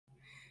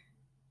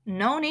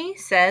Noni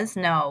says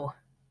no.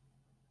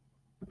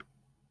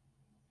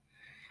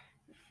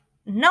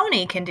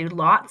 Noni can do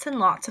lots and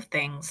lots of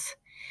things.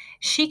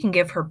 She can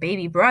give her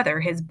baby brother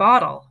his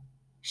bottle.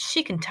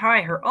 She can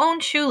tie her own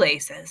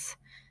shoelaces.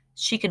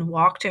 She can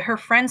walk to her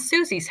friend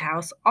Susie's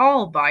house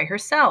all by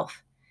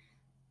herself.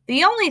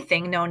 The only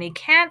thing Noni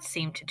can't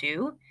seem to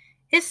do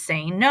is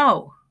say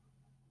no.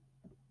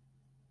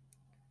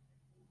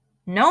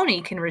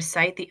 Noni can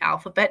recite the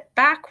alphabet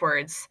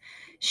backwards.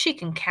 She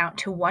can count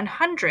to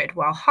 100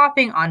 while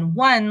hopping on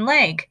one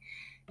leg.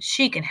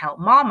 She can help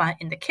Mama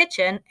in the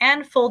kitchen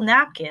and fold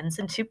napkins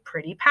into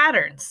pretty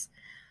patterns.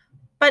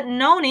 But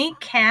Noni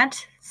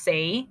can't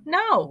say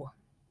no.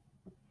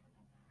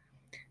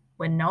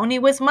 When Noni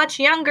was much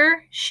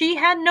younger, she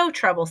had no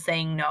trouble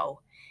saying no.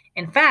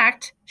 In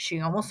fact, she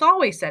almost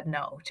always said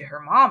no to her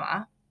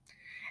Mama,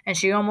 and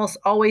she almost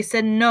always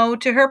said no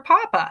to her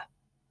Papa.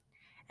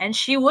 And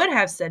she would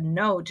have said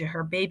no to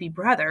her baby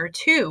brother,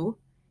 too,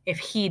 if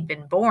he'd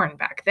been born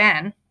back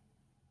then.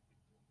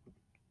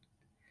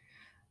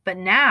 But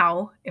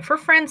now, if her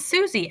friend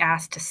Susie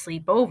asks to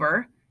sleep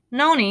over,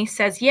 Noni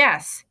says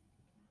yes,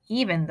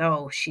 even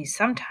though she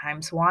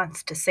sometimes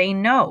wants to say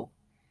no.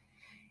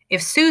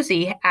 If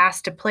Susie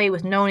asks to play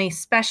with Noni's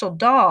special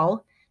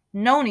doll,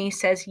 Noni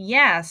says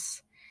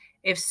yes.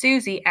 If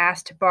Susie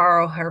asks to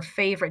borrow her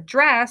favorite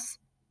dress,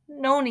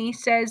 Noni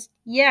says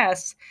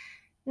yes.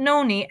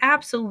 Noni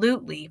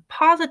absolutely,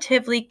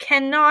 positively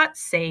cannot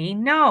say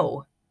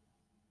no.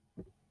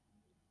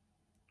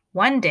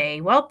 One day,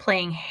 while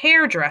playing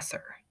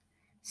hairdresser,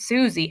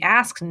 Susie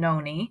asks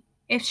Noni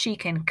if she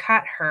can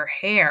cut her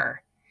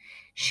hair.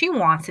 She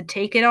wants to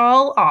take it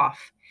all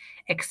off,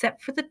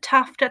 except for the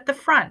tuft at the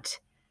front,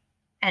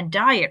 and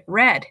dye it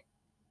red.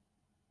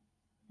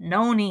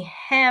 Noni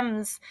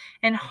hems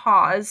and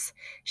haws.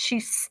 She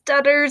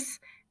stutters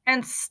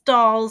and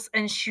stalls,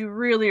 and she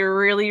really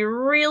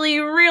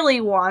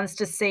wants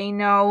to say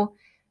no.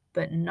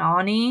 But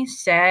Noni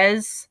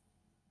says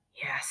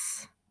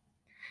yes.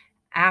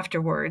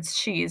 Afterwards,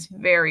 she is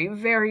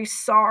very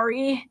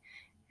sorry,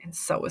 and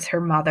so is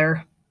her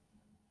mother.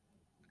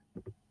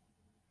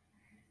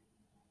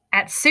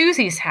 At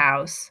Susie's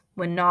house,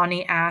 when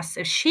Noni asks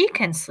if she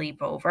can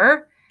sleep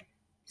over,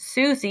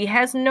 Susie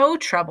has no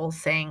trouble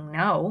saying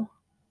no.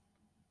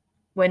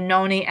 When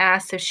Noni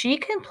asks if she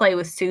can play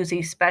with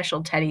Susie's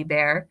special teddy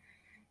bear,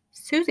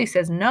 Susie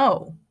says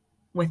no,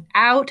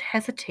 without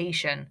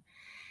hesitation.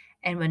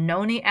 And when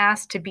Noni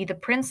asks to be the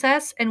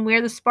princess and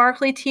wear the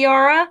sparkly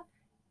tiara,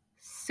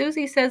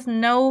 Susie says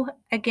no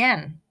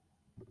again.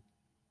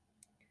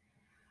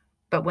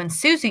 But when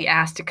Susie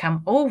asks to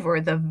come over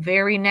the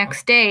very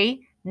next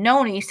day,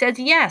 Noni says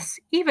yes,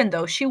 even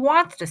though she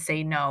wants to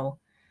say no.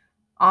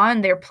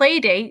 On their play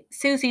date,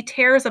 Susie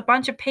tears a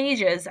bunch of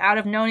pages out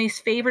of Noni's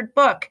favorite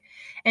book,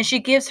 and she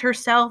gives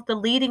herself the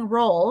leading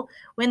role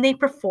when they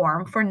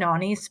perform for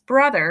Noni's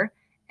brother,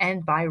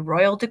 and by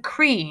royal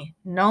decree,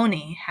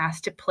 Noni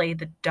has to play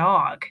the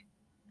dog.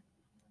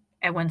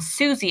 And when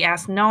Susie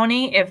asks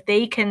Noni if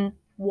they can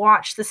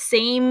watch the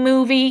same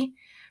movie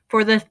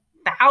for the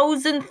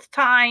 1,000th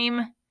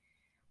time,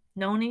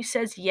 Noni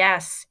says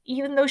yes,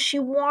 even though she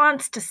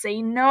wants to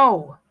say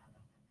no.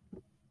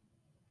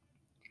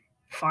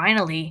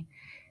 Finally,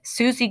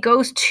 Susie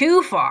goes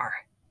too far.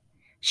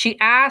 She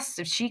asks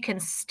if she can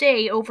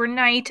stay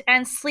overnight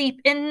and sleep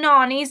in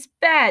Noni's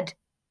bed,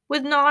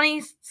 with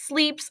Noni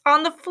sleeps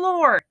on the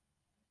floor.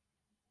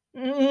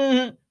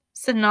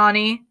 Said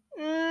Noni.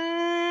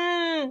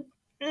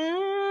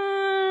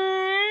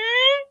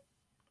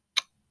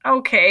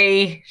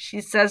 Okay,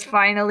 she says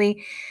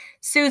finally.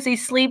 Susie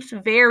sleeps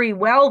very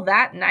well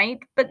that night,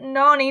 but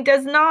Noni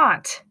does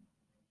not.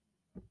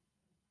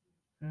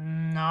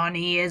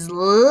 Noni is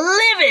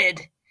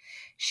livid.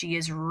 She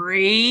is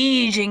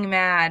raging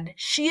mad.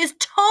 She is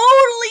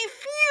totally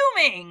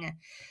fuming.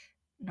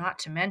 Not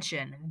to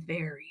mention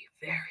very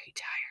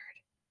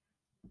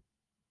tired.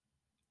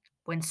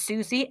 When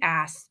Susie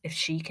asks if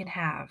she can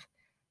have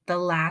the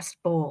last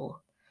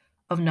bowl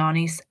of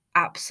Noni's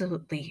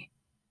absolutely,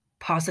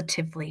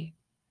 positively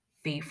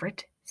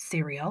favorite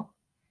cereal,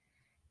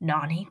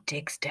 Noni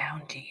digs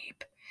down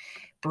deep,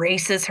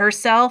 braces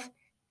herself,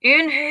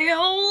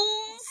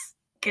 inhales,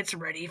 gets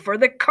ready for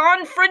the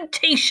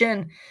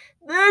confrontation,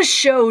 the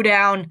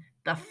showdown,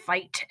 the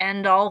fight to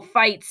end all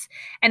fights.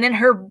 And in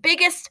her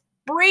biggest,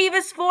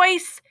 bravest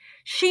voice,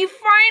 she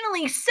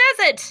finally says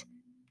it.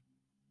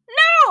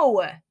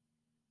 No!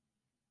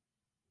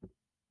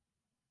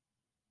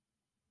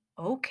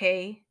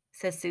 Okay,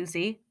 says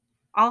Susie.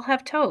 I'll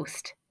have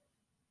toast.